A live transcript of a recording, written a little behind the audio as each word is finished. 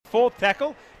fourth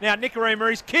tackle. Now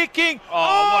Nicarima is kicking.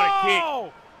 Oh, what a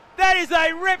kick. That is a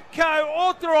Repco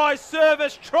authorised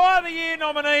service. Try of the year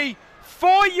nominee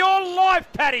for your life,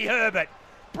 Paddy Herbert.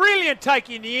 Brilliant take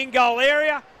in the in-goal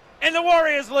area, and the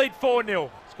Warriors lead 4-0.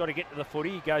 He's got to get to the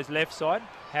footy. He goes left side.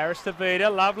 Harris to Vida.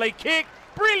 Lovely kick.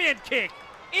 Brilliant kick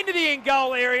into the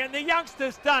in-goal area, and the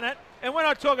youngster's done it. And when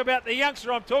I talk about the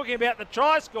youngster, I'm talking about the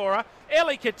try scorer,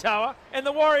 Eli Katoa, and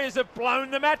the Warriors have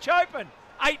blown the match open.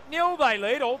 8-0 they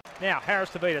lead. Now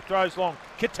Harris to Vida throws long.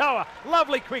 Katoa,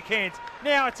 lovely quick hands.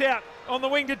 Now it's out on the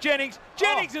wing to Jennings.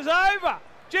 Jennings is over.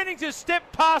 Jennings has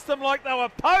stepped past them like they were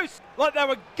posts, like they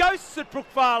were ghosts at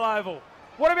Brookvale Oval.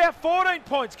 What about 14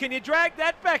 points? Can you drag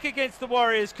that back against the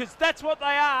Warriors? Because that's what they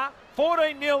are.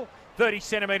 14-0. 30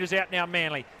 centimetres out now,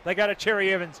 Manly. They go to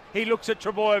Cherry Evans. He looks at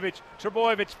Trebojevic.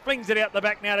 Trebojevic flings it out the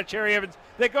back now to Cherry Evans.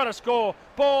 They've got to score.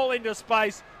 Ball into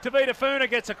space. Tavita Funa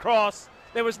gets across.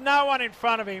 There was no one in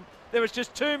front of him. There was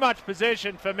just too much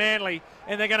possession for Manly,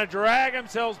 and they're going to drag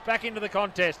themselves back into the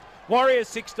contest. Warriors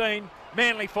 16,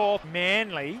 Manly 4.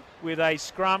 Manly with a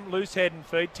scrum, loose head and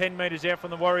feet, 10 metres out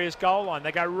from the Warriors goal line.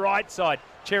 They go right side.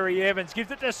 Cherry Evans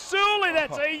gives it to Sully.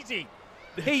 That's easy.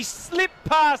 He slipped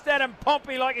past Adam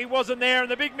Pompey like he wasn't there, and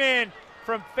the big man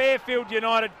from Fairfield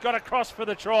United got across for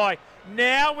the try.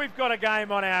 Now we've got a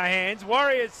game on our hands.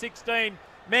 Warriors 16,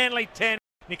 Manly 10.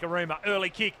 Nicarima, early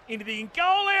kick into the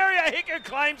goal area. Hicker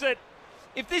claims it.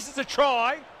 If this is a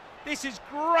try, this is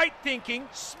great thinking,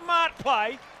 smart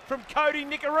play from Cody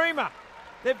Nicarima.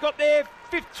 They've got their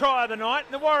 5th try of the night,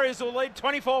 and the Warriors will lead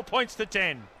 24 points to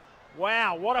 10.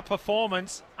 Wow, what a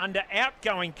performance under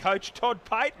outgoing coach Todd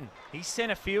Payton. He's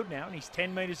centre field now, and he's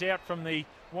 10 metres out from the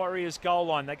Warriors goal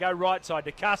line. They go right side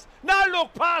to Cuss. No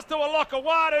look, pass to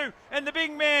Alokawadu, and the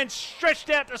big man stretched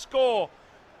out to score.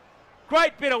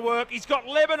 Great bit of work. He's got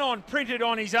Lebanon printed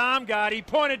on his arm guard. He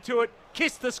pointed to it,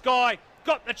 kissed the sky,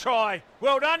 got the try.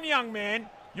 Well done, young man.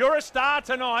 You're a star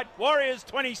tonight. Warriors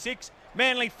 26,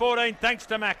 Manly 14, thanks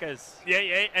to Maccas.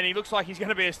 Yeah, and he looks like he's going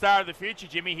to be a star of the future,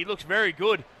 Jimmy. He looks very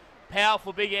good.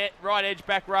 Powerful big right edge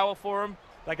back rower for him.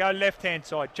 They go left-hand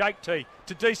side. Jake T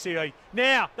to DCE.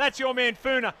 Now, that's your man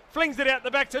Funa. Flings it out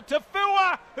the back to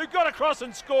Tafua, who got across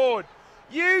and scored.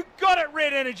 You got it,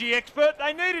 Red Energy expert.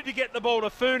 They needed to get the ball to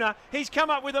Funa. He's come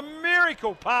up with a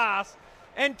miracle pass,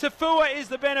 and Tafua is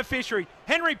the beneficiary.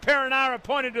 Henry Perinara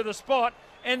pointed to the spot,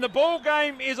 and the ball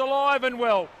game is alive and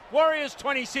well. Warriors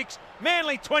 26,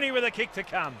 Manly 20 with a kick to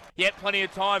come. Yep, plenty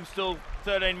of time, still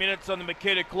 13 minutes on the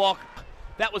Makita clock.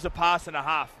 That was a pass and a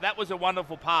half. That was a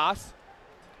wonderful pass.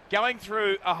 Going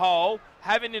through a hole,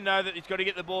 having to know that he's got to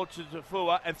get the ball to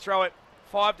Tafua and throw it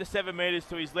 5 to 7 metres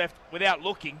to his left without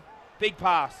looking. Big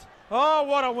pass. Oh,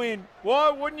 what a win.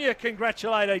 Why wouldn't you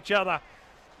congratulate each other?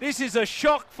 This is a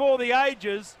shock for the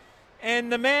ages,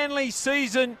 and the Manly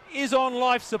season is on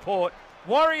life support.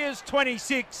 Warriors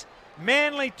 26,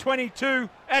 Manly 22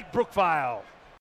 at Brookvale.